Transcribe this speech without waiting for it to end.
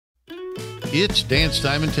It's Dance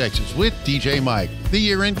Time in Texas with DJ Mike, the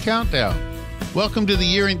year-end countdown. Welcome to the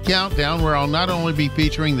year-end countdown, where I'll not only be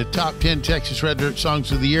featuring the top 10 Texas Red Dirt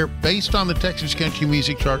songs of the year based on the Texas Country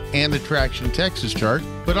Music Chart and the Traction Texas Chart,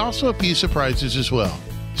 but also a few surprises as well.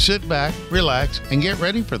 Sit back, relax, and get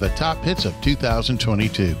ready for the top hits of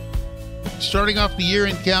 2022. Starting off the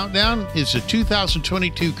year-end countdown is the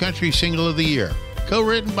 2022 Country Single of the Year,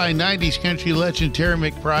 co-written by 90s country legend Terry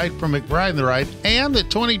McBride from McBride and the Right, and the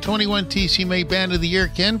 2021 TC May Band of the Year,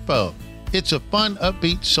 Kenpo. It's a fun,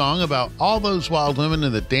 upbeat song about all those wild women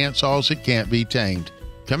in the dance halls that can't be tamed.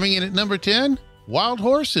 Coming in at number 10, Wild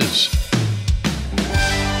Horses.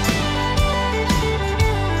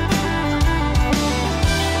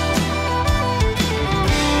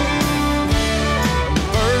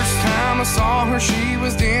 First time I saw her, she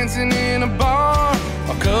was dancing in a bar.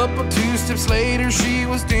 A couple two-steps later, she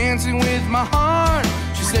was dancing with my heart.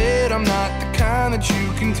 She said, I'm not the kind that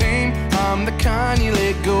you can tame, I'm the kind you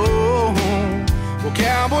let go. Well,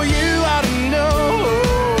 cowboy, you ought to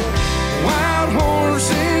know, wild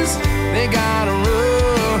horses, they gotta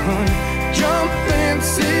run, jump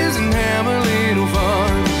fences and have a little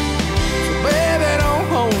fun. So baby, don't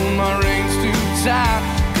hold my reins too tight,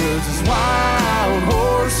 'cause it's wild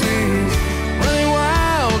horses running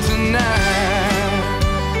wild tonight.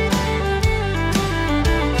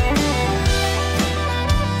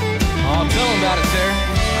 Oh, tell them about it, Terry.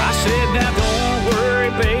 I said, now don't worry,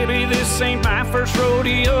 baby, this ain't my first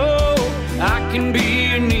rodeo. I can be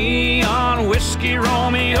your neon whiskey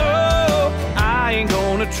Romeo. I ain't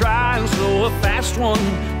gonna try and slow a fast one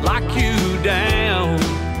like you down.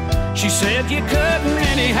 She said you couldn't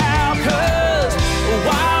anyhow, 'cause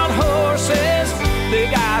wild horses, they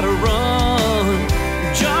gotta run,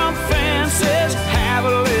 jump fences, have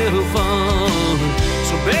a little fun.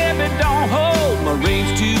 So baby, don't hold my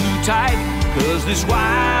reins too tight, 'cause this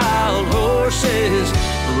wild horse is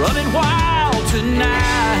running wild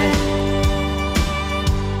tonight.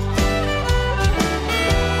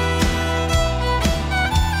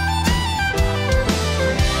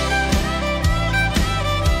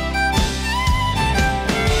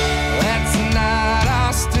 That's a night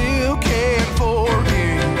I still can't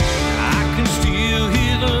forget. I can still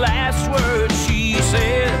hear the last words she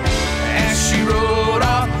said As she rode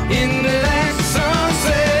off into that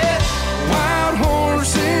sunset. Wild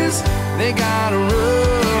horses, they gotta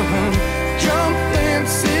run, jump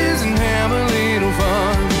fences and have a little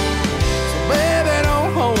fun. So baby,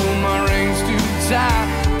 don't hold my reins too tight,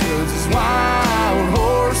 'cause it's wild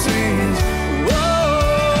horses.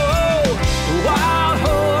 Whoa, wild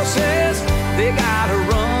horses, they gotta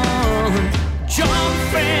run, jump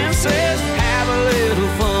fences, have a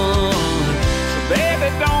little fun. So baby,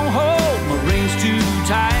 don't hold my reins too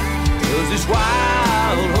tight, 'cause it's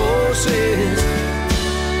wild horses.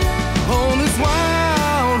 Oh, this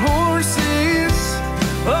wild horses,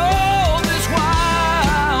 Oh, this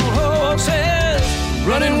wild horses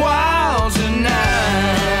running wild tonight.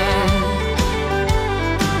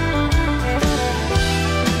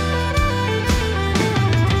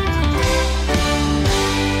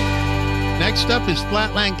 Next up is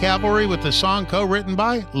Flatland Cavalry with a song co-written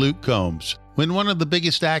by Luke Combs. When one of the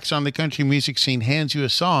biggest acts on the country music scene hands you a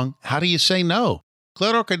song, how do you say no?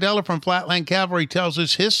 Cleto Cardella from Flatland Cavalry tells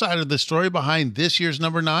us his side of the story behind this year's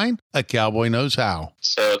number 9, A Cowboy Knows How.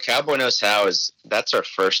 So Cowboy Knows How that's our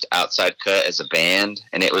first outside cut as a band,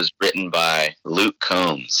 and it was written by Luke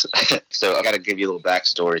Combs. So I got to give you a little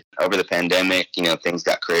backstory. Over the pandemic, things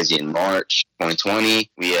got crazy in March 2020.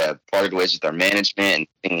 We parted ways with our management,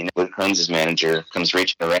 and Luke Combs' manager comes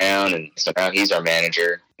reaching around, and so now he's our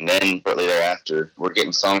manager. And then shortly thereafter, we're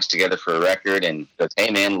getting songs together for a record, and goes, hey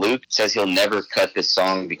man, Luke says he'll never cut this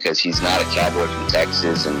song because he's not a cowboy from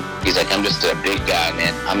Texas, and he's like, I'm just a big guy,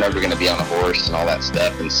 man. I'm never going to be on a horse and all that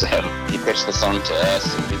stuff. And so he pitched the song to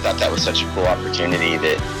us, and we thought that was such a cool opportunity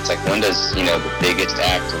that it's like, when does, the biggest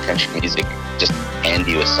act in country music just hand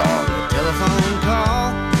you a song? Telephone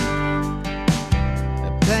call, a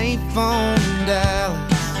payphone in Dallas,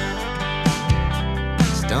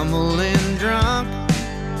 stumbling drunk,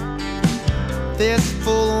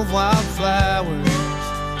 fistful of wildflowers.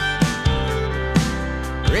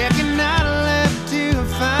 Reckon I'd have left too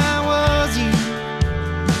if I was you,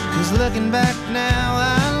 'cause looking back now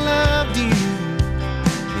I loved you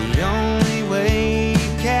the only way a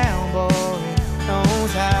cowboy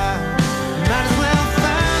knows how. Might as well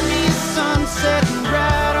find me a sunset and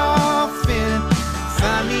ride off in it,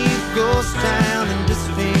 find me a ghost town and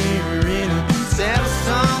disappear in it, set a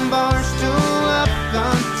sun bar stool up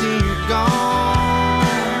until you're gone.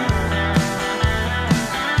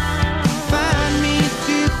 Find me a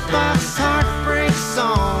jukebox heartbreak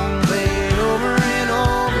song, play it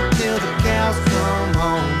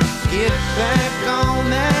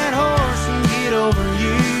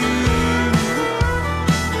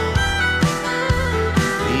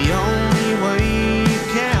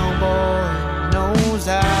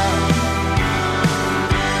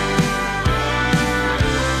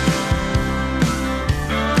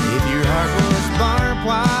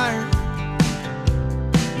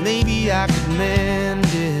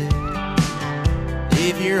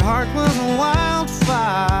If your heart was a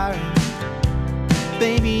wildfire,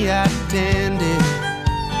 baby, I'd tend it.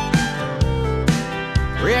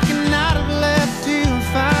 Reckon I'd have left too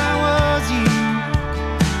if I was you,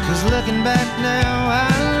 'cause looking back now,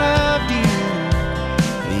 I loved you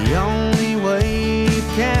the only way a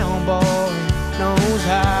cowboy knows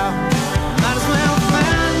how. Might as well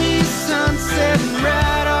find me a sunset and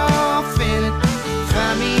ride off in it.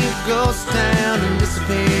 Find me a ghost town and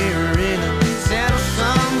disappear in it. Saddle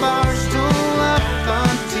some bar stool up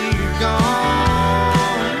until you're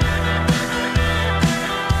gone.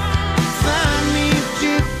 Find me a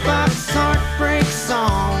jukebox heartbreak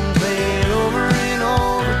song, play it over and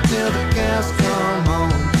over till the cows come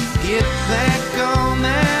home. Get back on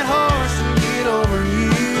that horse and get over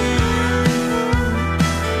you.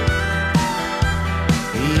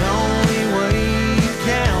 The only way a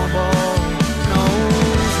cowboy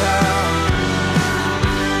knows how.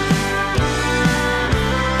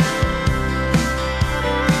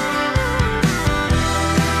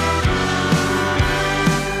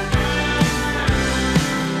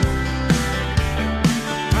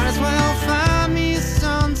 Might as well find me a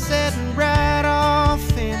sunset and ride off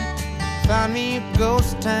in it. Find me a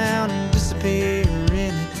ghost town and disappear in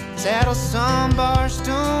it. Saddle some bar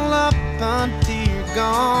stool up until you're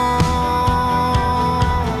gone.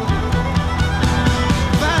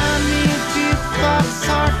 Find me a jukebox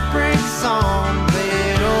heartbreak song, play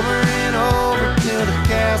it over and over till the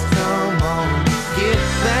cows come home. Get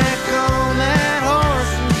back on that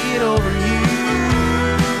horse and get over you.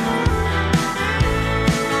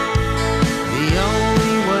 The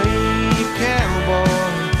only way a cowboy,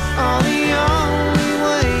 oh, the only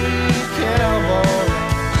way a cowboy,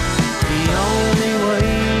 the only way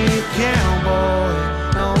a cowboy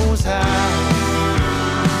knows how.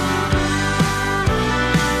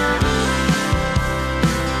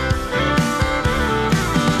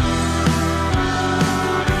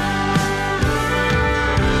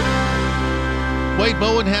 Wade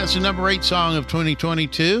Bowen has the number 8 song of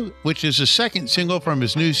 2022, which is the second single from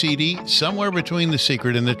his new CD, Somewhere Between the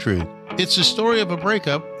Secret and the Truth. It's the story of a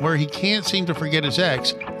breakup where he can't seem to forget his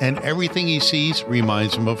ex, and everything he sees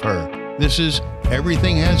reminds him of her. This is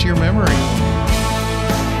Everything Has Your Memory.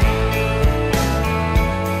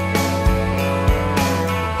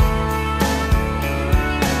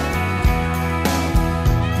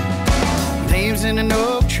 Leaves in an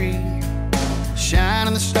oak tree,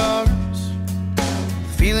 shining the stars,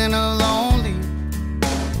 feeling lonely.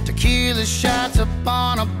 Tequila shots up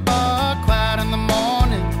on a bar, quiet in the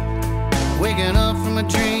morning, waking up from a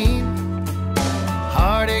dream,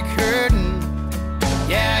 heartache hurting.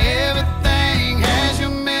 Yeah, everything has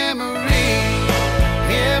your memory.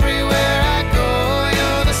 Everywhere I go,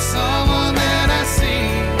 you're the someone that I see.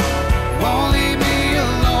 Won't leave me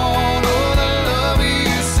alone. Oh, the love we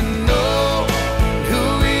used to know, who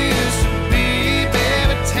we used to be.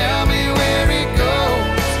 Baby, tell me where it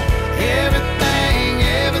goes. Everything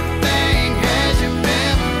has your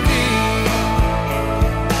memory.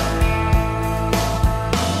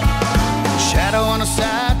 Shadow on a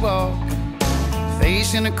sidewalk,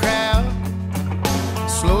 facing a crowd,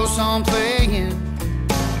 slow song playing,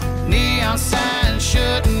 neon sign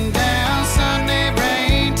shutting down. Sunday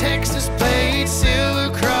rain, Texas plate, silver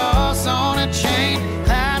cross on a chain,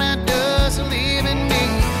 cloud of dust leaving me.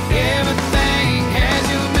 Everything has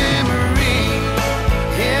your memory.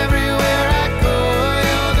 Everywhere I go,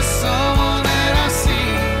 you're the someone that I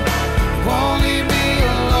see. Won't leave me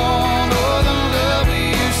alone. Oh, the love we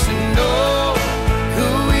used to know, who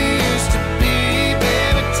we used to be.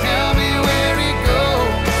 Baby, tell me where it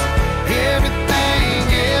goes. Everything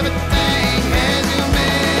has your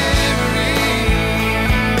memory.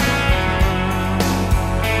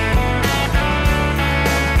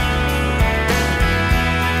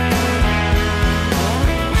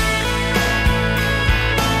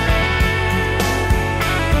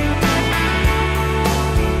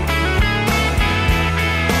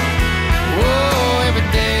 Whoa, every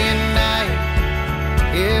day and night,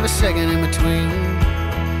 every second in between.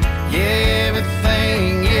 Yeah,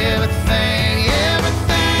 everything has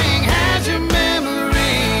your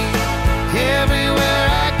memory. Everywhere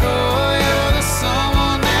I go, you're the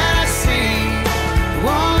someone that I see.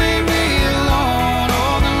 Won't leave me alone.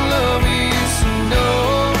 All the love we used to know,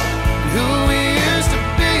 who we used to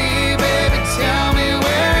be. Baby, tell me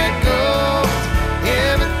where it goes.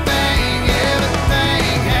 Everything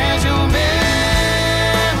has your memory.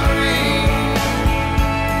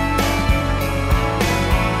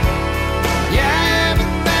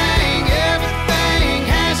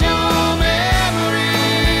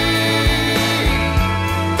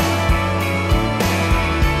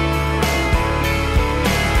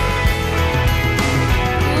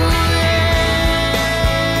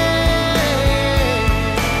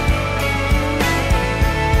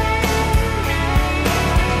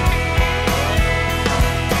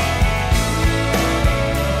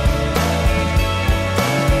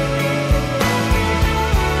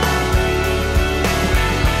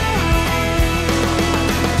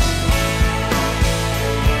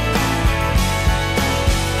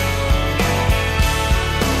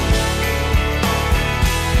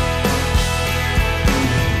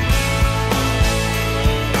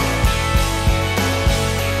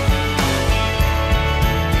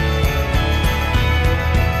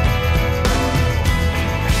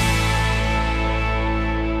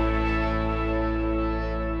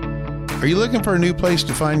 Are you looking for a new place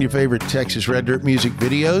to find your favorite Texas Red Dirt music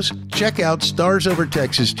videos? Check out Stars Over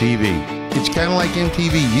Texas TV. It's kind of like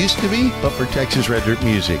MTV used to be, but for Texas Red Dirt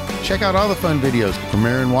music. Check out all the fun videos from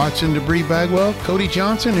Aaron Watson to Bree Bagwell, Cody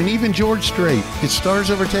Johnson, and even George Strait. It's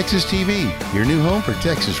Stars Over Texas TV, your new home for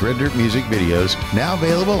Texas Red Dirt music videos, now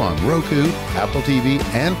available on Roku, Apple TV,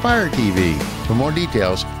 and Fire TV. For more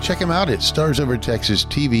details, check them out at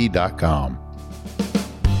starsovertexastv.com.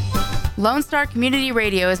 Lone Star Community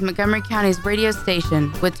Radio is Montgomery County's radio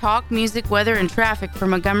station with talk, music, weather, and traffic for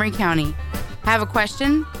Montgomery County. Have a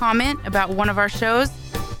question, comment about one of our shows?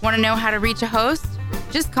 Want to know how to reach a host?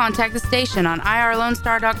 Just contact the station on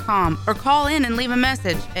irlonestar.com or call in and leave a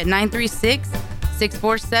message at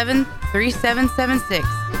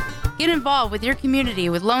 936-647-3776. Get involved with your community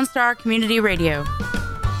with Lone Star Community Radio.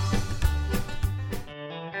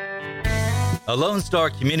 A Lone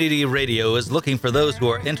Star Community Radio is looking for those who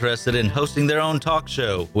are interested in hosting their own talk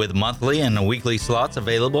show, with monthly and weekly slots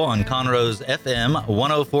available on Conroe's FM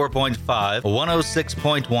 104.5,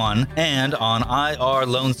 106.1, and on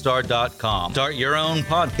irlonestar.com. Start your own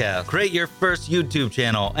podcast, create your first YouTube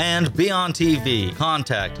channel, and be on TV.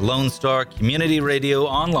 Contact Lone Star Community Radio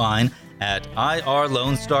online at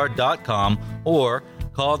irlonestar.com or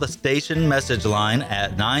call the station message line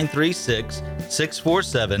at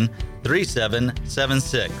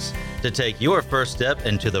 936-647-3776 to take your first step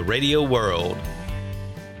into the radio world.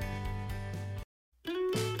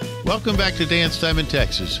 Welcome back to Dance Time in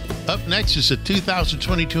Texas. Up next is the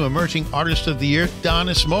 2022 Emerging Artist of the Year,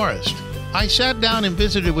 Donis Morris. I sat down and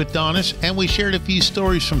visited with Donis, and we shared a few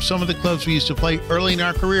stories from some of the clubs we used to play early in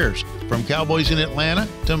our careers, from Cowboys in Atlanta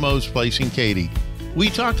to Moe's Place in Katy. We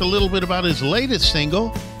talked a little bit about his latest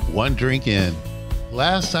single, One Drink In.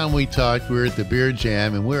 Last time we talked, we were at the Beer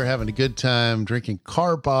Jam, and we were having a good time drinking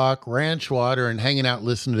Karbach, ranch water, and hanging out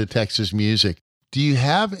listening to Texas music. Do you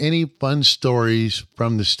have any fun stories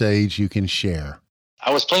from the stage you can share?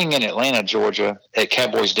 I was playing in Atlanta, Georgia at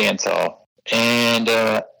Cowboys Dance Hall, and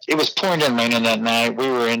it was pouring and raining that night. We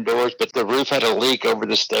were indoors, but the roof had a leak over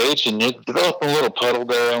the stage, and it developed a little puddle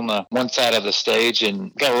there on the one side of the stage,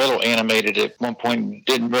 and got a little animated at one point.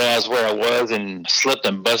 Didn't realize where I was and slipped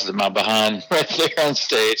and busted my behind right there on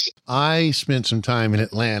stage. I spent some time in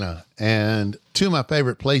Atlanta, and two of my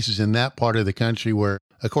favorite places in that part of the country were,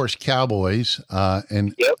 of course, Cowboys.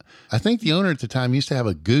 And Yep. I think the owner at the time used to have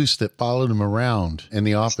a goose that followed him around in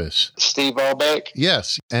the office. Steve Allbeck.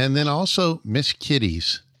 Yes. And then also Miss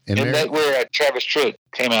Kitty's. And that's where Travis Tritt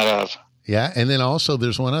came out of. Yeah. And then also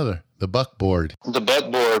there's one other, the Buckboard. The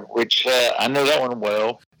Buckboard, which I know that one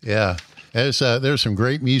well. Yeah. There's some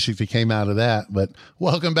great music that came out of that, but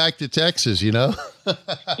welcome back to Texas, you know?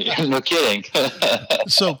 Yeah, no kidding.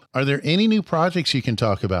 So are there any new projects you can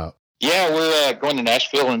talk about? Yeah, we're going to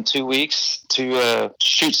Nashville in 2 weeks to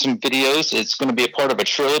shoot some videos. It's going to be a part of a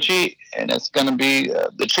trilogy, and it's going to be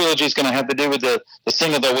the trilogy is going to have to do with the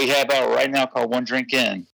single that we have out right now called One Drink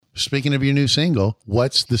In. Speaking of your new single,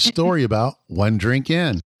 what's the story about One Drink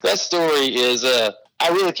In? That story is, I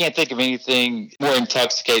really can't think of anything more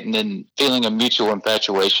intoxicating than feeling a mutual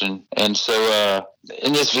infatuation. And so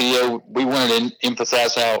in this video, we wanted to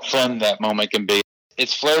emphasize how fun that moment can be.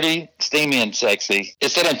 It's flirty, steamy, and sexy.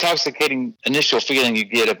 It's that intoxicating initial feeling you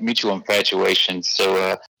get of mutual infatuation.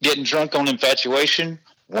 So getting drunk on infatuation,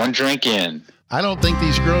 one drink in. I don't think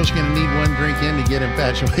these girls are going to need one drink in to get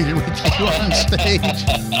infatuated with you on stage.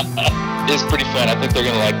 It's pretty fun. I think they're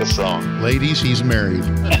going to like the song. Ladies, he's married.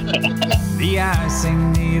 The ice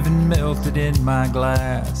ain't even melted in my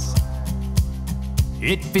glass.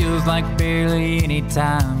 It feels like barely any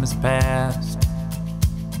time has passed.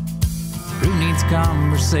 Who needs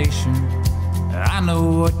conversation? I know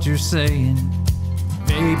what you're saying.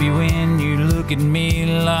 Baby, when you look at me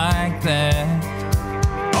like that.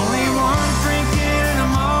 Only one drink in and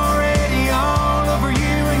I'm already all over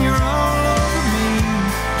you and you're all over me.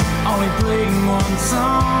 Only playing one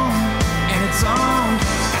song and it's on.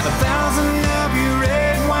 Got 1,000 of your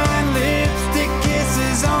red wine lipstick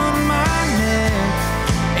kisses on my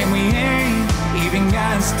neck. And we ain't even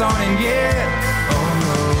gotten started yet. Oh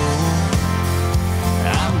no.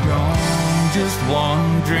 I'm gone just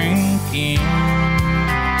one drink in.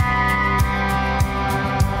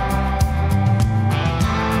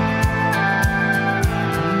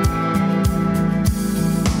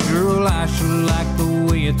 Girl, I sure like the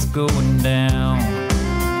way it's going down,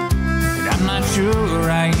 but I'm not sure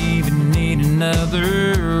I even need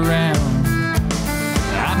another round.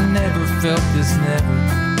 I've never felt this, never,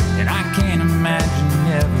 and I can't imagine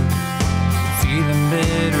never feeling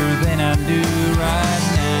better than I do right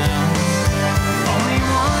now. Only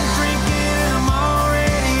one drink in, I'm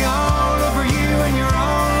already all over you and you're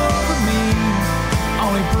all over me.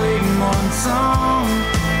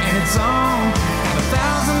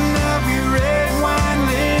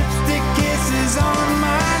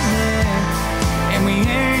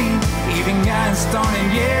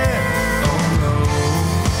 starting yet. Oh no,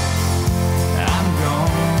 I'm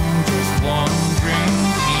gone just one drink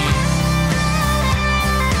in.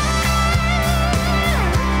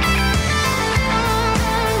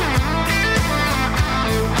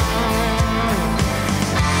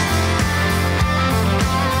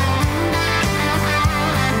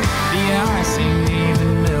 The ice ain't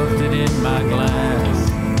even melted in my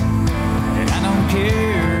glass, and I don't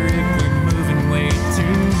care if we're moving way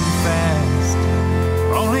too fast.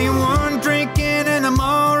 Only one drink in and I'm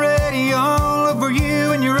already all over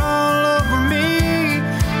you and you're all over me.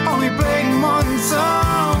 Only playing one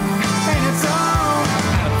song and it's all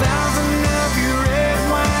 1,000 of your red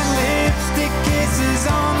wine lipstick kisses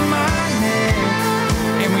on my neck,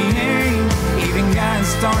 and we ain't even gotten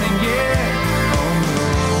started yet. Oh no,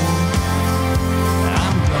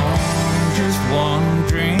 I'm gone just one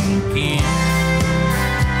drink in.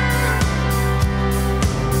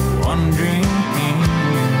 One drink in,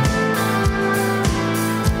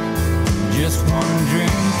 just one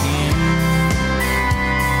drink in.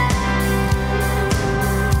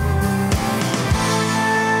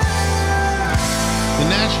 The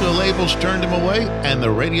Nashville labels turned him away, and the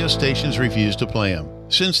radio stations refused to play him.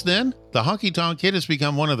 Since then, the Honky Tonk Kid has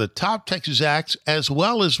become one of the top Texas acts, as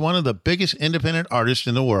well as one of the biggest independent artists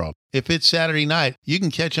in the world. If it's Saturday night, you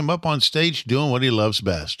can catch him up on stage doing what he loves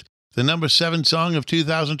best. The number 7 song of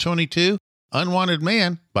 2022, Unwanted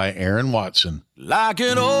Man by Aaron Watson. Like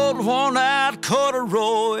an old worn-out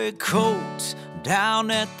corduroy coat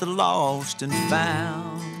down at the Lost and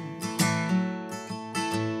Found,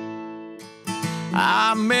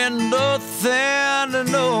 I meant nothing to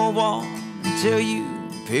no one until you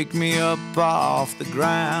picked me up off the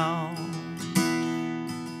ground.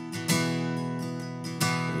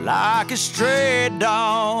 Like a stray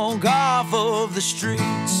dog off of the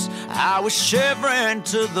streets, I was shivering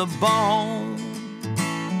to the bone.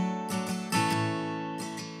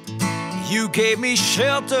 You gave me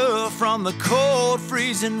shelter from the cold,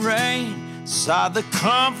 freezing rain, saw the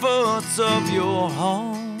comforts of your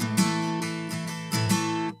home.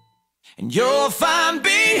 And you'll find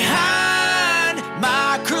behind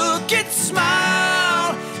my crooked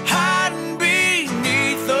smile, hiding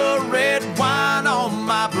beneath the red wine on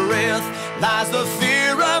my breath, lies the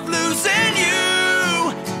fear of losing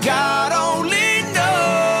you. God only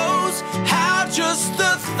knows how just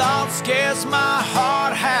the thought scares my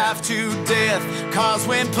heart half to death. 'Cause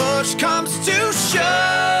when push comes to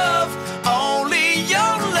shove, only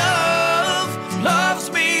your love loves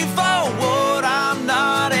me for what I'm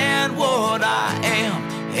not and what I am.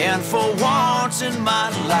 And for once in my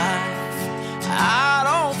life, I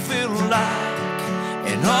don't feel like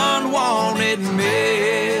an unwanted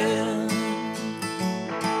man.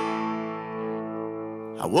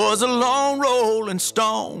 I was a lone rolling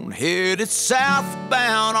stone, headed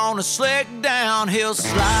southbound on a slick downhill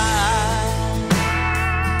slide,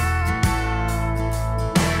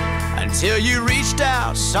 until you reached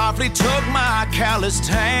out, softly took my calloused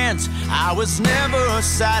hands. I was never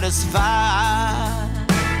satisfied.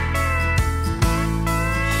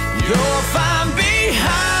 You'll find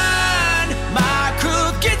behind my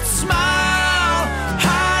crooked smile,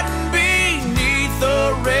 hiding beneath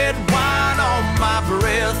the red wine on my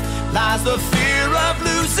breath, lies the fear of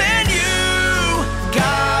losing you.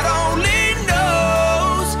 God only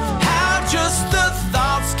knows how just the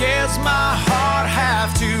thought scares my heart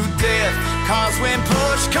half to death. 'Cause when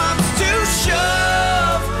push comes to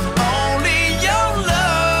shove, only your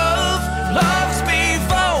love loves me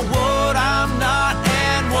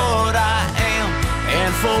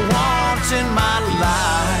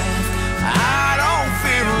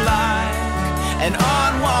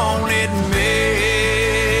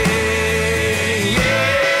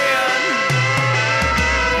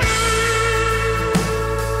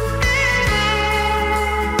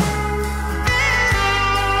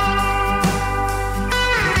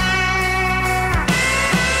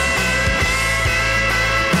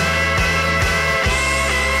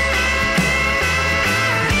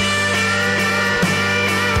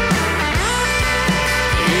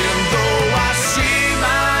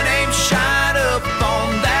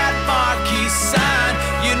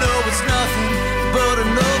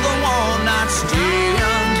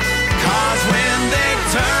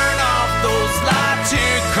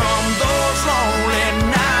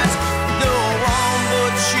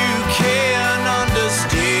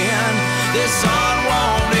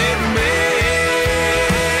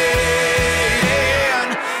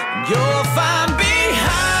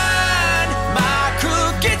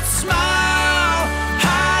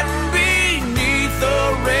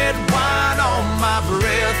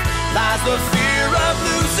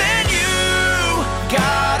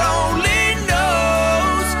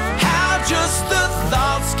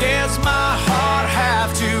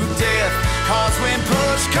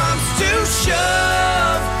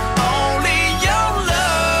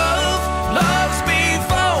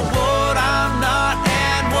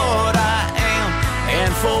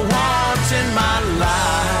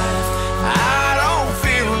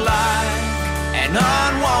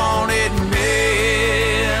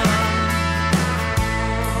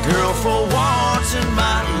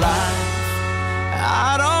life.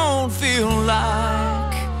 I don't feel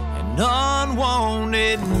like an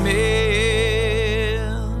unwanted man.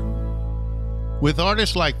 With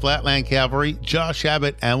artists like Flatland Cavalry, Josh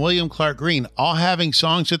Abbott, and William Clark Green all having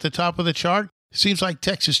songs at the top of the chart, seems like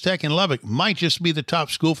Texas Tech in Lubbock might just be the top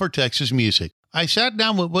school for Texas music. I sat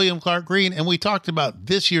down with William Clark Green and we talked about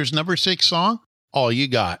this year's number 6 song, All You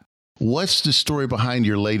Got. What's the story behind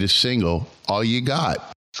your latest single, All You Got?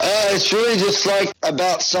 It's really just like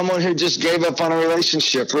about someone who just gave up on a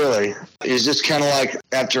relationship, really. It's just kind of like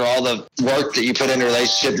after all the work that you put into a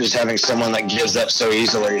relationship, just having someone that gives up so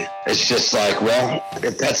easily. It's just like, well,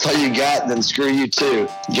 if that's all you got, then screw you too.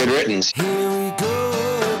 Good riddance. Here we go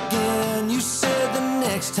again. You said the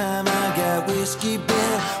next time I got whiskey,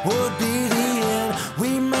 Ben, would be the end.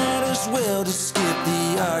 We might as well just skip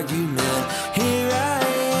the argument. Here I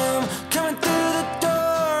am, coming through the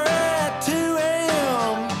door at 2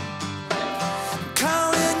 a.m.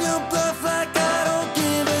 Calling your bluff like I don't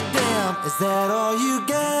give a damn. Is that all you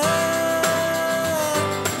got?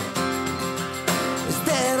 Is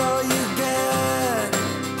that all you got?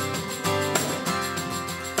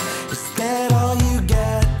 Is that all you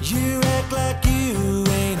got? You act like you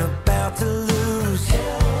ain't about to lose.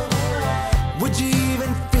 Would you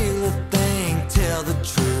even feel a thing? Tell the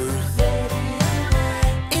truth.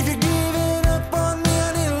 If you're giving up on me,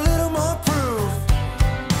 I need a little more proof.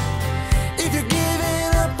 If you're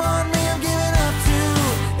giving up on me, I'm giving up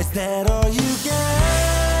too. Is that all you got?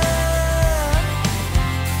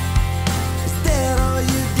 Is that all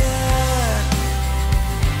you got?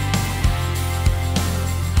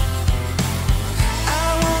 I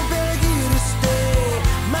won't beg you to stay.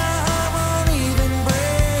 My heart won't even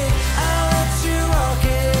break. I'll let you walk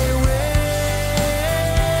away.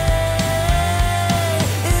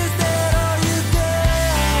 Is that all you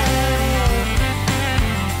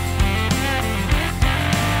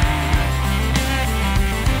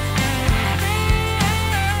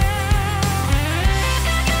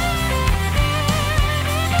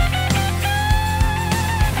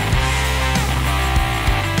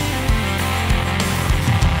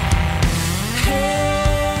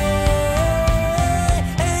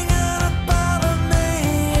ain't gonna bother me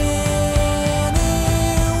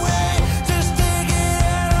anyway. Just take it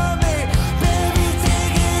out on me, baby,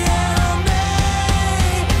 take it out on me.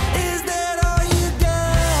 Is that all you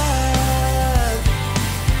got?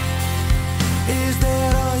 Is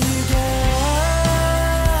that all you got?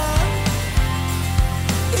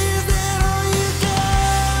 Is that all you got?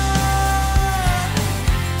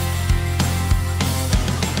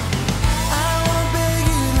 I won't beg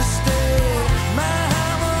you to stay. My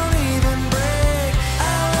heart won't even break.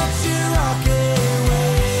 I'll let you walk away.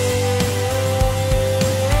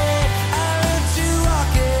 I'll let you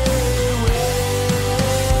walk away.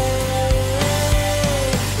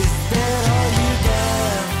 Is that all you got?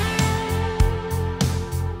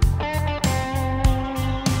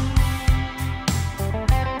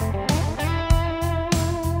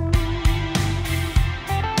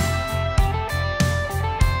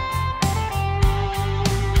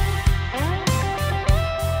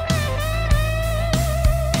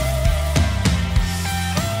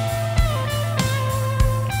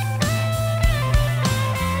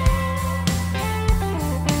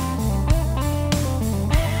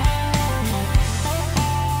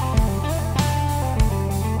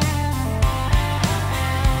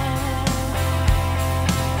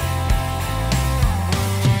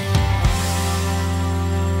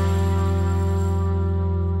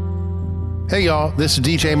 Hey y'all, this is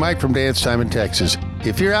DJ Mike from Dance Time in Texas.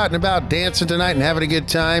 If you're out and about dancing tonight and having a good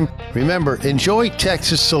time, remember, enjoy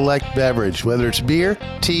Texas Select Beverage, whether it's beer,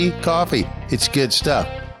 tea, coffee. It's good stuff.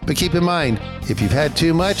 But keep in mind, if you've had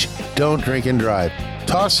too much, don't drink and drive.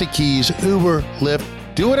 Toss the keys, Uber, Lyft,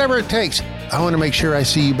 do whatever it takes. I want to make sure I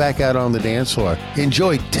see you back out on the dance floor.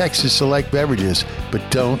 Enjoy Texas Select Beverages, but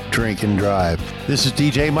don't drink and drive. This is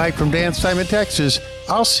DJ Mike from Dance Time in Texas.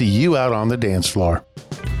 I'll see you out on the dance floor.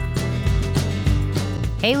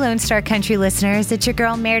 Hey, Lone Star Country listeners, it's your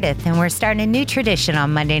girl Meredith, and we're starting a new tradition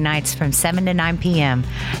on Monday nights from 7 to 9 p.m.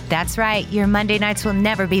 That's right, your Monday nights will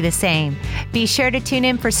never be the same. Be sure to tune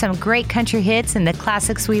in for some great country hits and the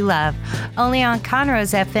classics we love, only on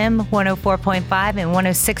Conroe's FM 104.5 and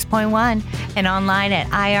 106.1, and online at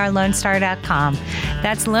irlonestar.com.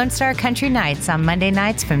 That's Lone Star Country Nights on Monday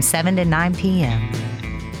nights from 7 to 9 p.m.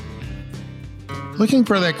 Looking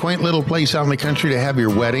for that quaint little place out in the country to have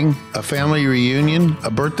your wedding, a family reunion,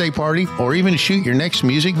 a birthday party, or even shoot your next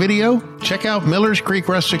music video? Check out Miller's Creek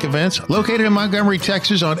Rustic Events, located in Montgomery,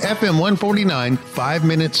 Texas on FM 149, 5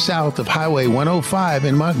 minutes south of Highway 105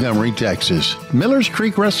 in Montgomery, Texas. Miller's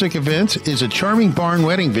Creek Rustic Events is a charming barn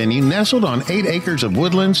wedding venue nestled on 8 acres of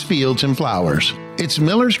woodlands, fields, and flowers. It's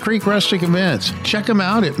Miller's Creek Rustic Events. Check them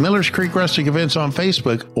out at Miller's Creek Rustic Events on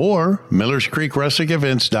Facebook or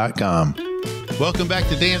MillersCreekRusticEvents.com. Welcome back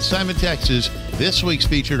to Dance Time in Texas. This week's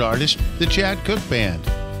featured artist, the Chad Cook Band.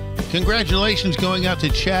 Congratulations going out to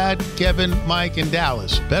Chad, Kevin, Mike, and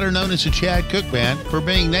Dallas, better known as the Chad Cook Band, for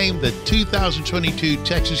being named the 2022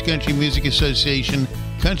 Texas Country Music Association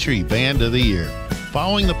Country Band of the Year.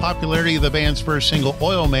 Following the popularity of the band's first single,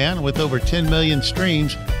 Oil Man, with over 10 million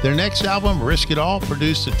streams, their next album, Risk It All,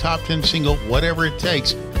 produced the top 10 single, Whatever It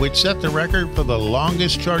Takes, which set the record for the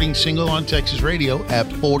longest charting single on Texas radio at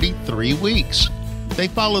 43 weeks. They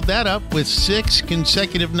followed that up with 6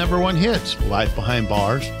 consecutive #1 hits, Life Behind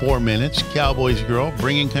Bars, 4 Minutes, Cowboy's Girl,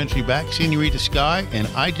 Bringing Country Back, Senorita Sky, and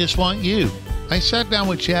I Just Want You. I sat down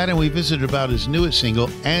with Chad and we visited about his newest single,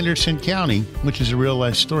 Anderson County, which is a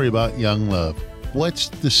real-life story about young love. What's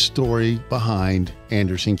the story behind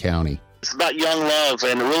Anderson County? It's about young love,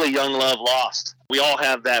 and really young love lost. We all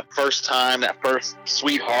have that first time, that first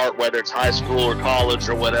sweetheart, whether it's high school or college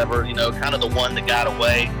or whatever, kind of the one that got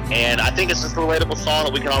away. And I think it's just a relatable song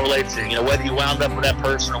that we can all relate to. Whether you wound up with that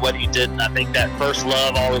person or whether you didn't, I think that first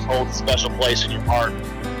love always holds a special place in your heart.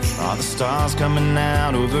 All the stars coming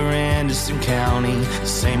out over Anderson County, the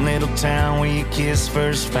same little town where your kiss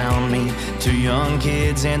first found me. 2 young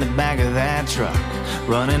kids in the back of that truck,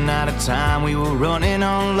 running out of time, we were running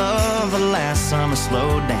on love. The last summer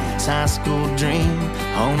slow dance, high school dream,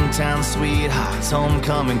 hometown sweethearts,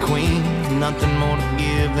 homecoming queen. Nothing more to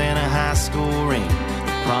give than a high school ring,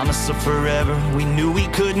 promise of forever we knew we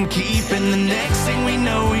couldn't keep. And the next thing we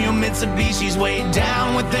know, your Mitsubishi's weighed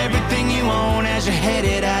down with everything you own as you're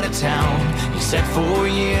headed out of town. You said 4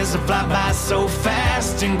 years to fly by so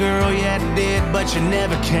fast, and girl, yeah, it did, but you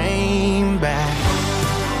never came back.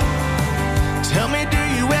 Tell me, do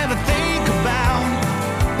you ever think about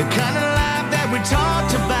the kind of life that we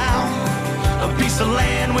talked about? A piece of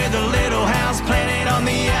land with a little house planted on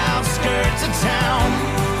the outskirts of town.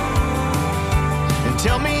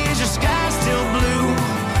 Tell me, is your sky still blue?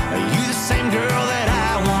 Are you the same girl that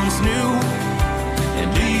I once knew? And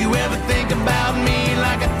do you ever think about me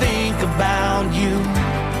like I think about you?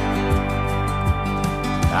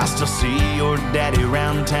 I still see your daddy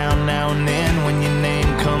around town now and then. When your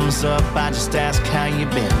name comes up, I just ask how you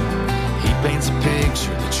been. He paints a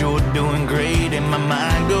picture that you're doing great, and my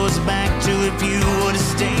mind goes back to if you would have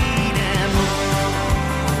stayed. And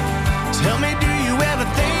tell me, do you ever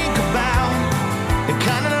think about the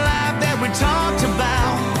kind of life that we talked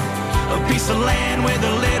about? A piece of land with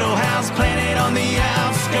a little house planted on the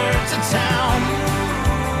outskirts of town.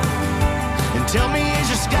 And tell me, is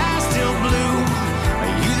your sky still blue?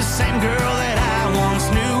 Are you the same girl that I once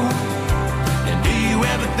knew? And do you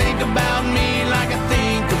ever think about me like I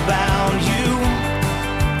think about you?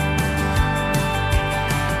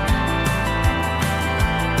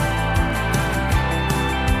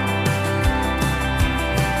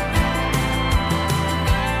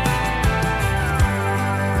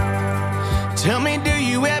 Tell me, do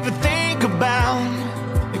you ever think about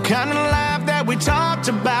the kind of life that we talked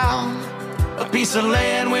about? A piece of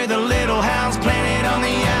land with a little house planted on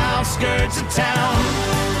the outskirts of town.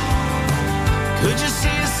 Could you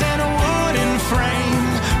see us in a wooden frame,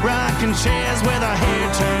 rocking chairs with our hair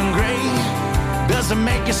turned gray? Does it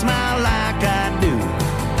make you smile like I do?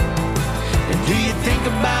 And do you think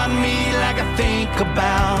about me like I think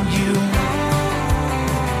about you?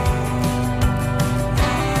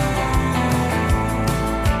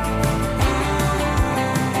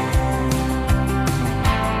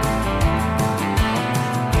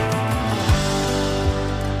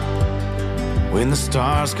 When the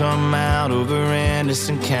stars come out over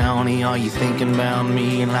Anderson County, are you thinking about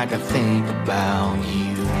me like I think about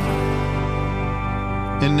you?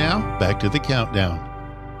 And now, back to the countdown.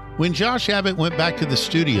 When Josh Abbott went back to the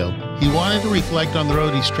studio, he wanted to reflect on the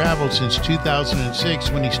road he's traveled since 2006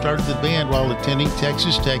 when he started the band while attending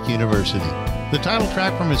Texas Tech University. The title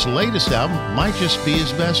track from his latest album might just be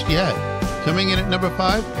his best yet. Coming in at number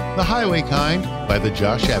 5, The Highway Kind by the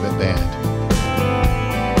Josh Abbott Band.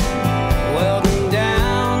 Well, the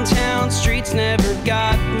downtown streets never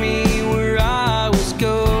got me where I was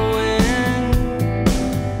going.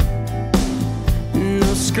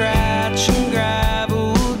 No scratch and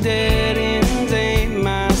gravel, dead ends ain't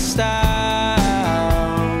my style.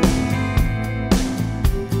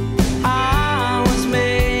 I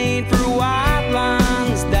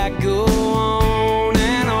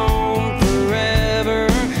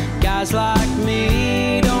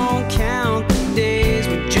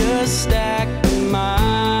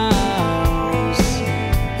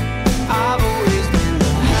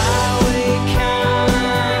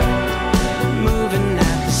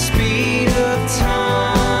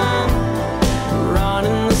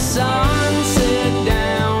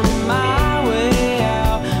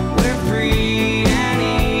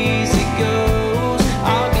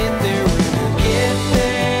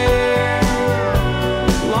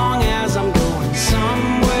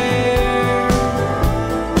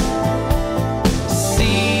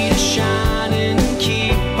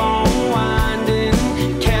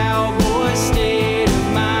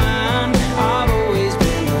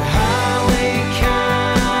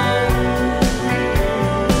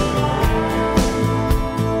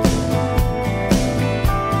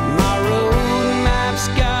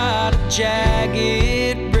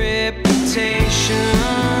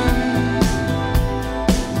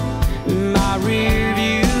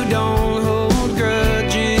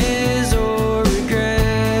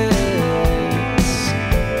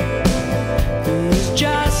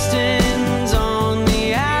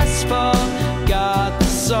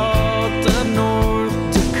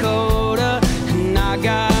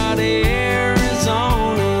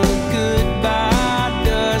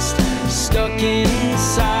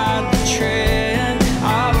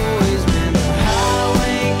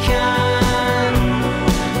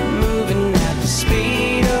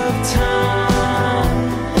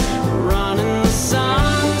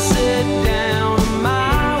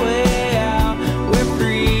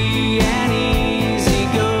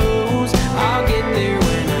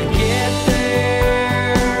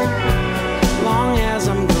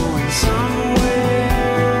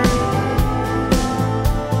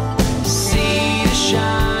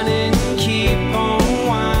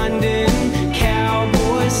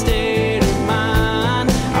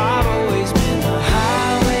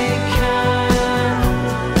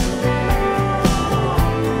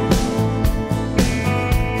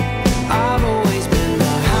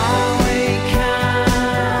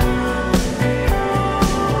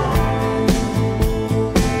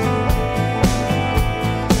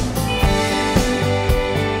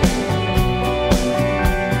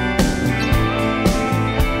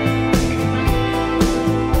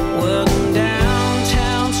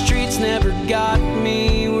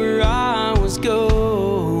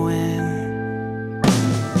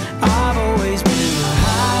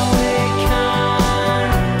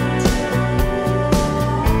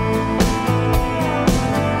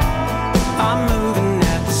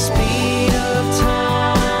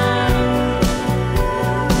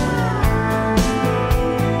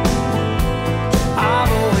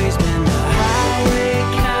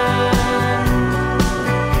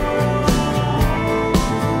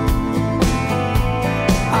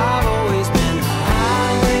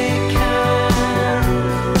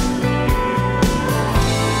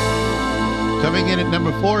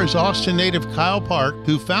door is Austin native Kyle Park,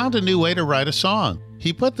 who found a new way to write a song.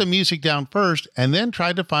 He put the music down first and then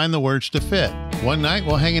tried to find the words to fit. One night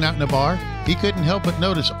while hanging out in a bar, he couldn't help but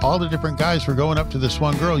notice all the different guys were going up to this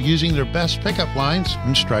one girl using their best pickup lines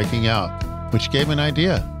and striking out, which gave him an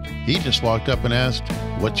idea. He just walked up and asked,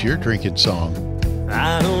 "What's your drinking song?"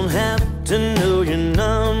 I don't have to know your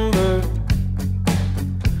number.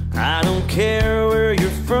 I don't care where you're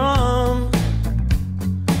from.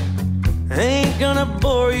 Ain't gonna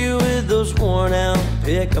bore you with those worn out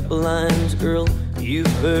pickup lines, girl. You've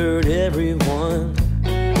heard everyone.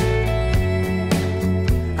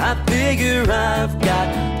 I figure I've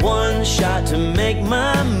got one shot to make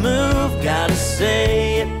my move. Gotta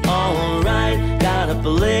say it all right, gotta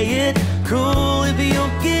play it cool. If you'll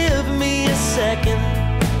give me a second,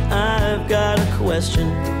 I've got a question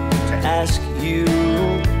to ask you.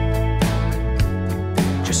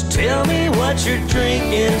 Just tell me what you're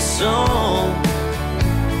drinking song.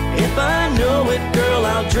 If I know it, girl,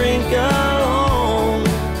 I'll drink along.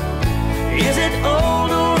 Is it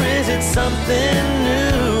old or is it something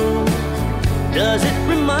new? Does it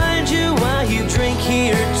remind you why you drink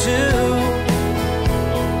here too?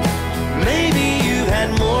 Maybe you've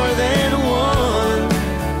had more than one.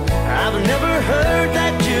 I've never heard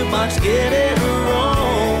that jukebox get it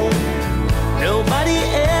wrong. Nobody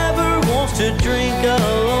ever wants to drink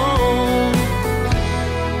alone.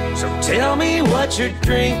 So tell me what you're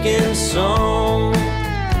drinking song.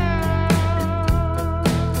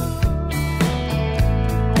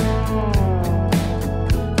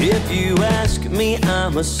 If you ask me,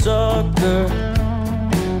 I'm a sucker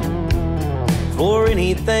for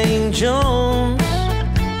anything Jones.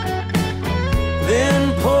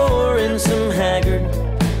 Then pour in some Haggard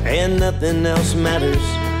and nothing else matters.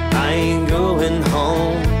 I ain't going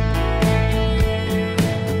home.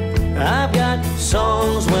 I've got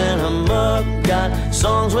songs when I'm up, got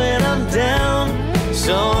songs when I'm down,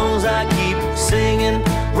 songs I keep singing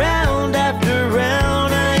round after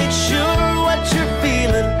round. I ain't sure what you're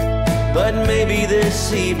feeling, but maybe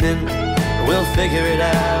this evening we'll figure it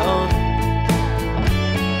out.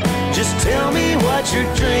 Just tell me what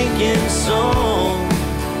you're drinking song.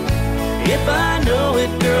 If I know it,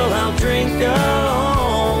 girl, I'll drink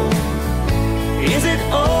along. Is it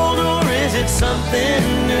old or is it something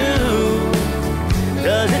new?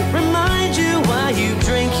 Does it remind you why you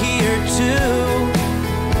drink here too?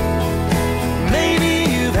 Maybe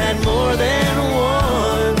you've had more than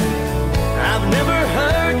one. I've never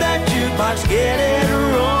heard that jukebox get it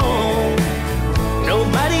wrong.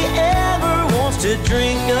 Nobody ever wants to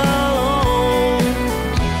drink alone.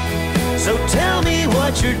 So tell me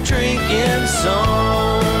what you're drinking song.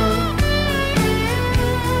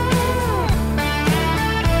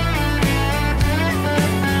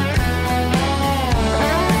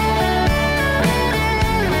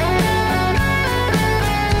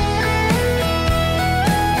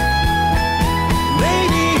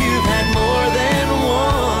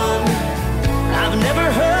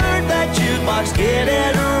 Get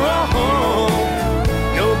it wrong.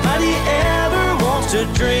 Nobody ever wants to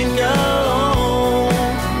drink alone.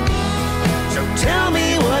 So tell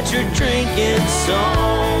me what you're drinking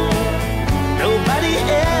song. Nobody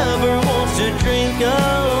ever wants to drink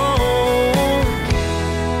alone.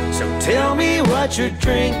 So tell me what you're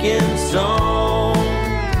drinking song.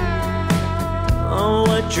 Oh,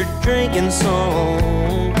 what you're drinking song.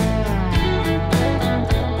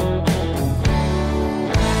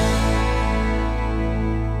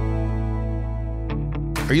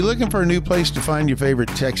 Are you looking for a new place to find your favorite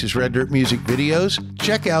Texas Red Dirt music videos?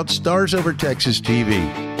 Check out Stars Over Texas TV.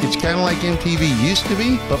 It's kind of like MTV used to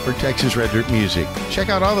be, but for Texas Red Dirt music. Check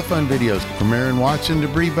out all the fun videos from Aaron Watson to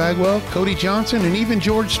Bree Bagwell, Cody Johnson, and even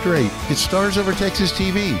George Strait. It's Stars Over Texas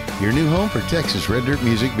TV, your new home for Texas Red Dirt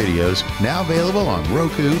music videos, now available on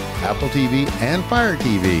Roku, Apple TV, and Fire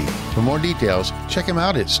TV. For more details, check them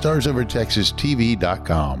out at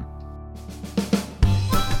starsovertexastv.com.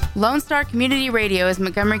 Lone Star Community Radio is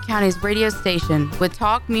Montgomery County's radio station with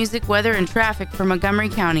talk, music, weather, and traffic for Montgomery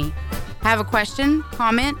County. Have a question,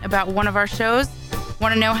 comment about one of our shows?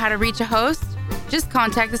 Want to know how to reach a host? Just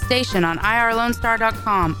contact the station on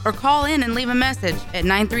irlonestar.com or call in and leave a message at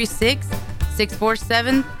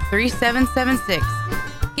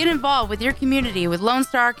 936-647-3776. Get involved with your community with Lone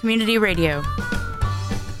Star Community Radio.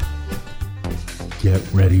 Get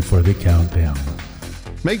ready for the countdown.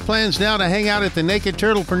 Make plans now to hang out at the Naked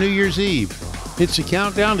Turtle for New Year's Eve. It's a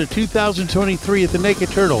countdown to 2023 at the Naked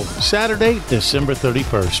Turtle, Saturday, December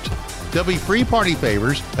 31st. There'll be free party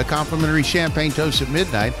favors, a complimentary champagne toast at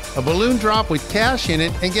midnight, a balloon drop with cash in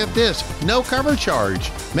it, and get this, no cover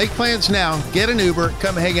charge. Make plans now, get an Uber,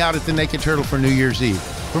 come hang out at the Naked Turtle for New Year's Eve.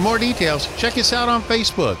 For more details, check us out on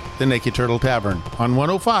Facebook, The Naked Turtle Tavern, on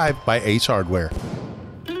 105 by Ace Hardware.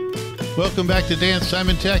 Welcome back to Dance Time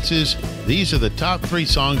in Texas. These are the top 3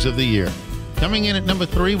 songs of the year. Coming in at number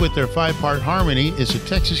 3 with their 5-part harmony is the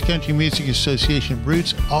Texas Country Music Association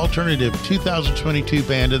Roots Alternative 2022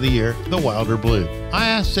 Band of the Year, The Wilder Blue. I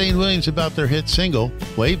asked Zane Williams about their hit single,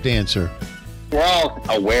 Wave Dancer. We're all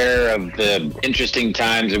aware of the interesting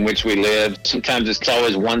times in which we live. Sometimes it's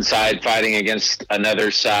always one side fighting against another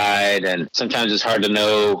side, and sometimes it's hard to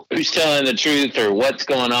know who's telling the truth or what's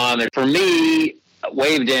going on. And for me,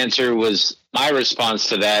 Wave Dancer was my response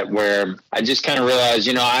to that, where I just kind of realized,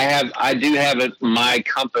 I do have my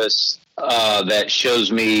compass that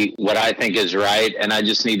shows me what I think is right, and I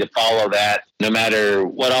just need to follow that. No matter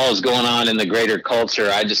what all is going on in the greater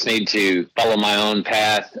culture, I just need to follow my own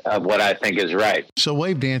path of what I think is right. So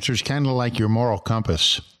Wave Dancer is kind of like your moral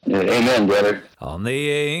compass. Amen, brother. On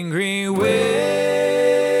the angry waves,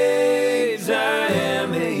 I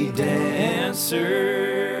am a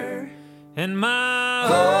dancer, and my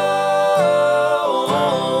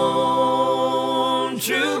own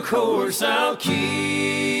true course I'll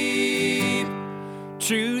keep.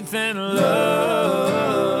 Truth and love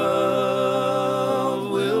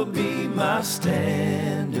will be my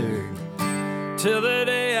standard till the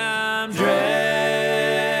day I'm dragged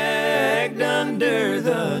under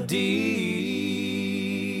the deep.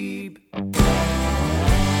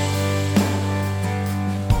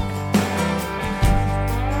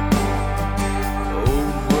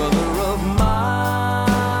 Oh, brother of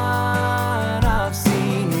mine, I've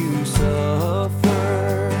seen you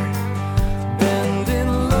suffer, bending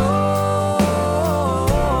low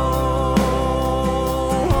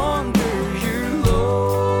under your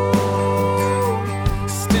load.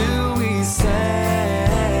 Still we sang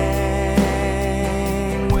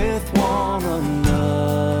with one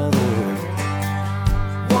another,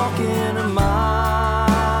 walking a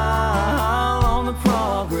mile on the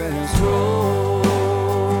progress road.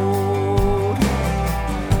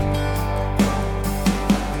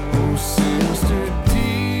 Oh, sister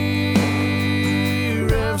dear,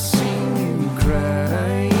 I've seen you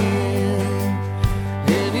crying,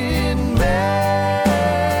 and it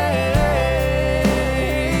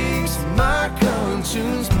makes my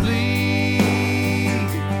conscience bleed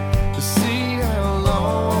to see how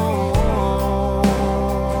long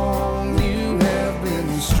you have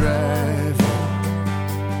been striving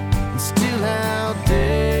and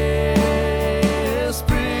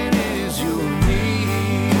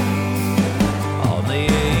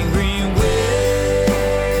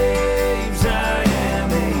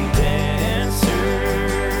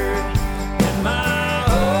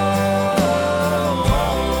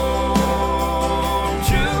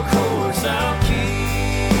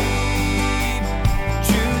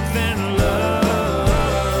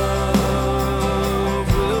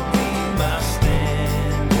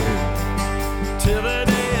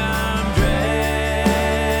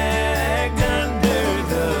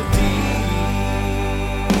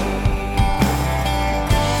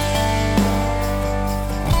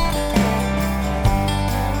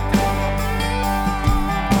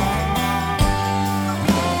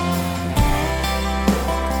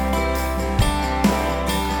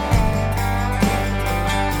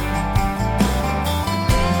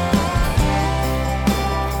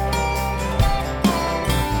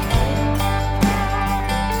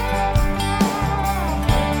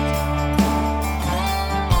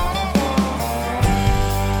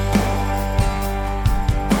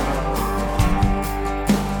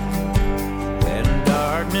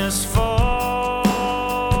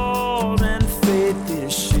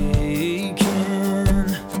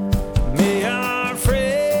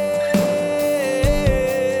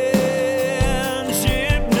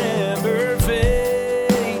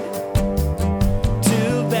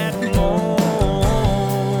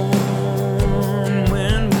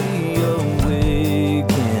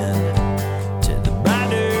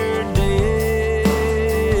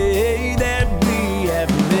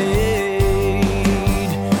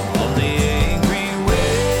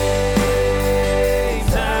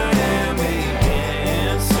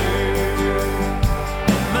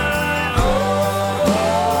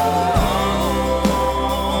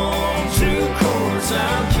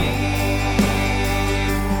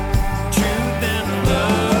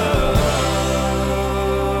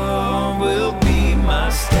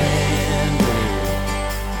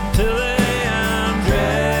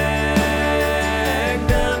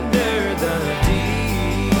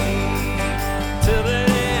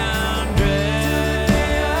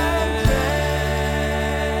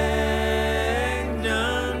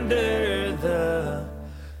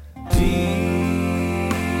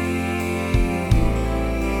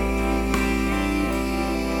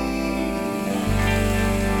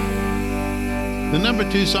The number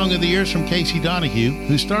 2 song of the year is from Casey Donahue,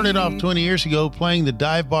 who started off 20 years ago playing the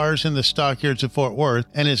dive bars in the stockyards of Fort Worth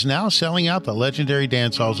and is now selling out the legendary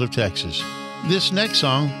dance halls of Texas. This next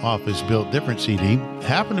song, off his Built Different CD,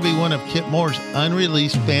 happened to be one of Kip Moore's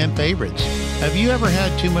unreleased fan favorites. Have you ever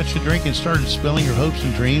had too much to drink and started spilling your hopes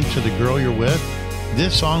and dreams to the girl you're with?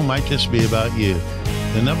 This song might just be about you.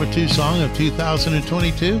 The number 2 song of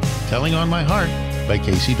 2022, Telling on My Heart by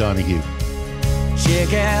Casey Donahue.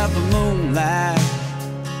 Check out the moonlight,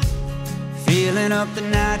 filling up the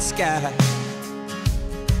night sky.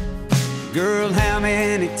 Girl, how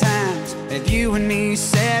many times have you and me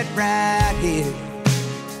sat right here?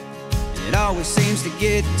 It always seems to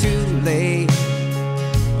get too late,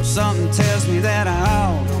 or something tells me that I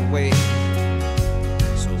ought to wait.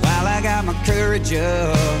 So while I got my courage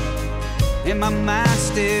up and my mind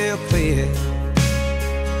still clear,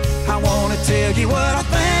 I wanna tell you what I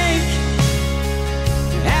think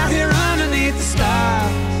out here underneath the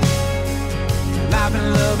stars. And I've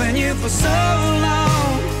been loving you for so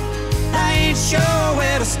long, I ain't sure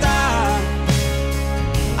where to start.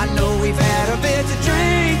 I know we've had a bit to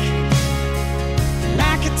drink, and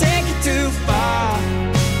I could take it too far.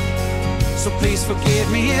 So please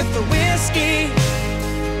forgive me if the whiskey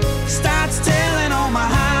starts telling on my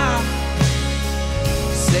heart,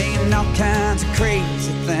 saying all kinds of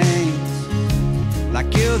crazy things,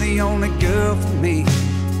 like you're the only girl for me.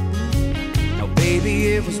 No,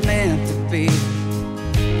 baby, it was meant to be,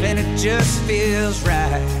 and it just feels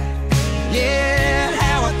right. Yeah,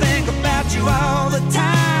 how I think about you all the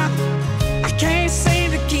time, I can't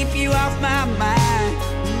seem to keep you off my mind.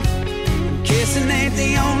 Kissing ain't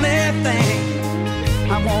the only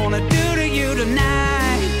thing I wanna do to you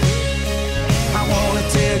tonight. I wanna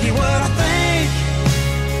tell you what I think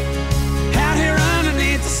out here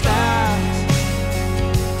underneath the stars.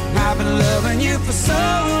 I've been loving you for so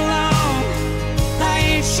long, I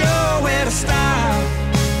ain't sure where to start.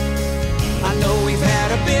 I know we've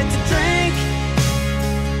had a bit to drink,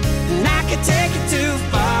 and I could take it too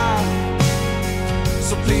far.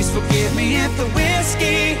 So please forgive me if the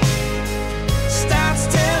whiskey starts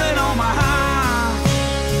telling on my heart.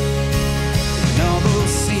 And all those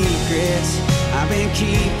secrets I've been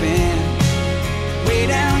keeping way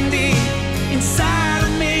down deep inside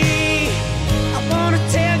of me, I wanna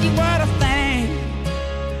tell you what I think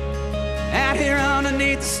out here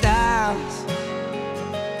underneath the stars.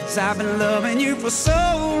 'Cause I've been loving you for so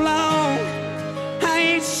long, I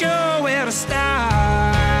ain't sure where to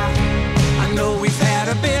start. I know we've had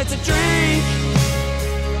a bit to drink,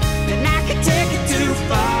 and I could take it too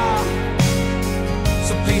far.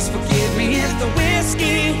 So please forgive me if the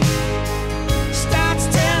whiskey starts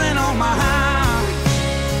telling on my heart.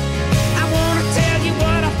 I wanna tell you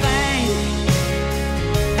what I think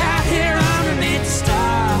out here underneath the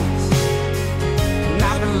stars. And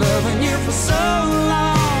I've been loving you for so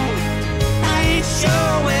long, I ain't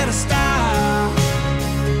sure where to start.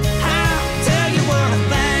 I'll tell you what I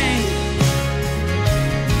think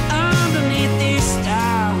underneath these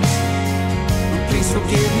stars. Please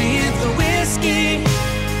forgive me if the whiskey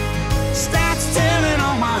starts telling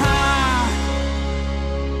on my heart.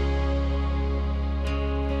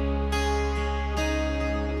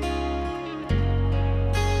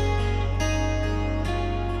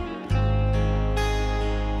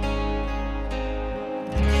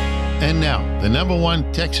 And now, the number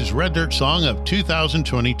 1 Texas Red Dirt song of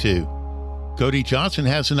 2022. Cody Johnson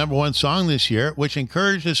has the number 1 song this year, which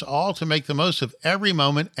encourages all to make the most of every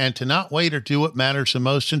moment and to not wait or do what matters the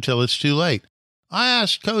most until it's too late. I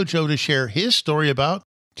asked Kojo to share his story about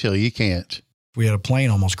Till You Can't. We had a plane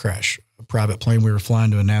almost crash, a private plane. We were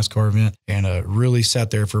flying to a NASCAR event, and really sat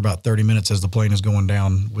there for about 30 minutes as the plane is going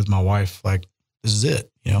down with my wife, like, this is it.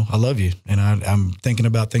 You know, I love you. And I'm thinking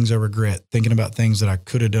about things I regret, thinking about things that I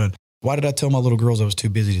could have done. Why did I tell my little girls I was too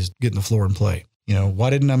busy to get in the floor and play? You know, why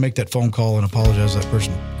didn't I make that phone call and apologize to that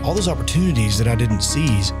person? All those opportunities that I didn't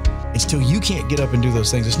seize. It's till you can't get up and do those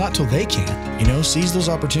things. It's not till they can, you know, seize those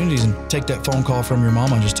opportunities and take that phone call from your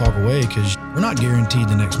mama and just talk away, because we're not guaranteed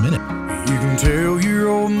the next minute. You can tell your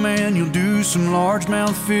old man you'll do some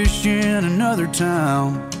largemouth fish in another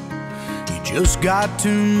town. You just got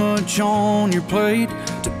too much on your plate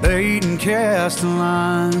to bait and cast a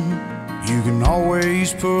line. You can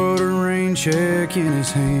always put a rain check in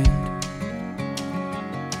his hand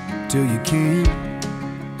till you can't.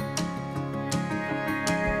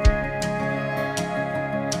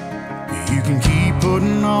 You can keep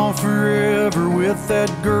putting off forever with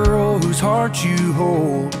that girl whose heart you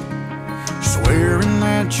hold, swearing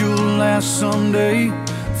that you'll last someday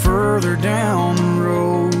further down the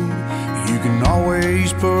road. You can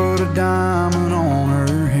always put a diamond on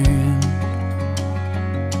her hand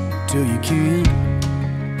till you can't.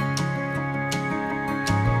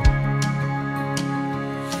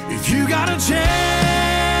 If you got a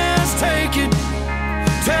chance, take it.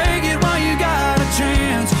 Take it while you got a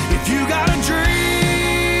chance. If you got a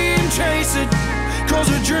dream, chase it. 'Cause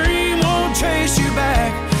a dream won't chase you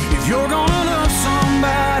back. If you're gonna love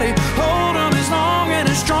somebody, hold them as long and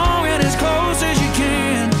as strong and as close as you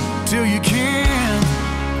can, till you can.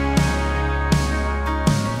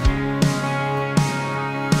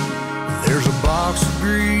 There's a box of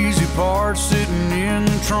greasy parts sitting in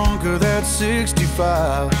the trunk of that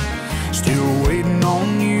 65, still waiting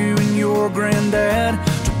on you and your granddad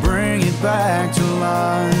to bring it back to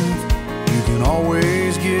life. You can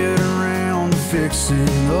always get around to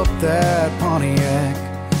fixing up that Pontiac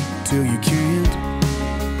till you can't.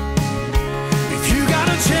 If you got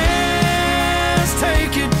a chance,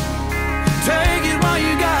 take it. Take it while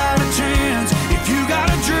you got a chance. If you got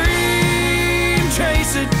a dream,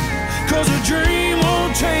 chase it. 'Cause a dream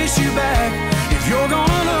won't chase you back. If you're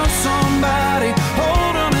gonna love somebody,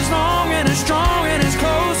 hold them as long and as strong and as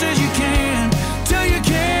close as you can, till you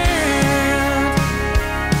can't.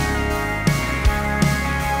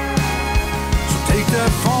 So take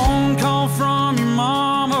that phone call from your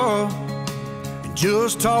mama and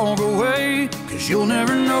just talk away. 'Cause you'll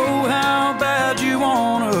never know how bad you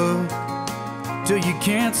wanna till you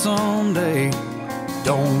can't someday.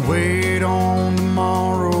 Don't wait on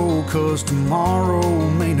tomorrow, 'cause tomorrow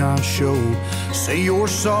may not show. Say your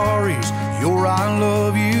sorries, your I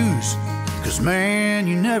love yous, 'cause man,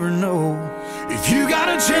 you never know. If you got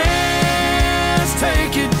a chance,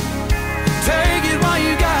 take it. Take it while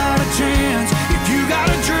you got a chance. If you got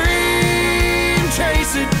a dream,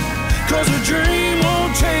 chase it. 'Cause a dream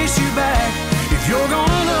won't chase you back. If you're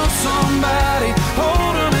gonna love somebody,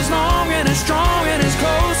 hold them as long and as strong and as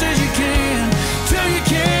close as you can, till you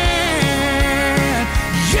can.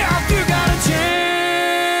 Yeah, if you got a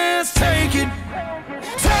chance, take it.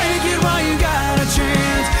 Take it while you got a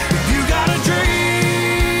chance. If you got a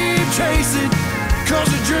dream, chase it. 'Cause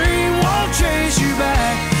a dream won't chase you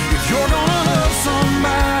back. If you're gonna love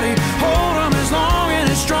somebody, hold them as long and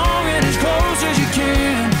as strong and as close as you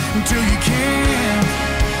can, until you can.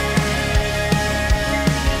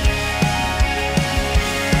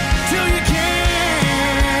 Till you can.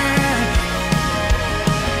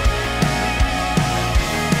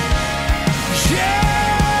 Yeah.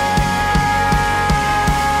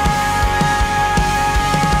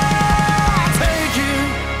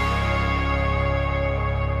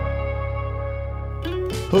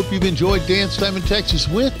 Hope you've enjoyed Dance Time in Texas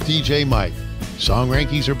with DJ Mike. Song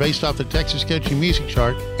rankings are based off the Texas Country Music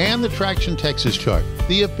Chart and the Traction Texas Chart,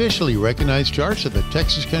 the officially recognized charts of the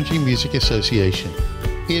Texas Country Music Association.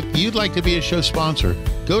 If you'd like to be a show sponsor,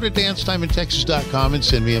 go to dancetimintexas.com and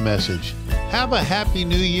send me a message. Have a happy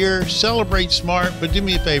new year, celebrate smart, but do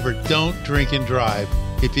me a favor, don't drink and drive.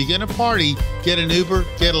 If you're going to party, get an Uber,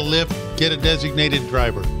 get a Lyft, get a designated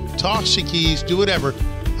driver. Toss the keys, do whatever.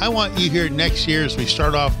 I want you here next year as we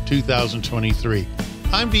start off 2023.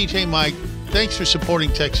 I'm DJ Mike. Thanks for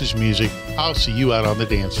supporting Texas music. I'll see you out on the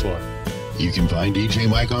dance floor. You can find DJ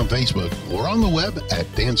Mike on Facebook or on the web at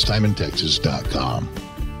dancetimintexas.com.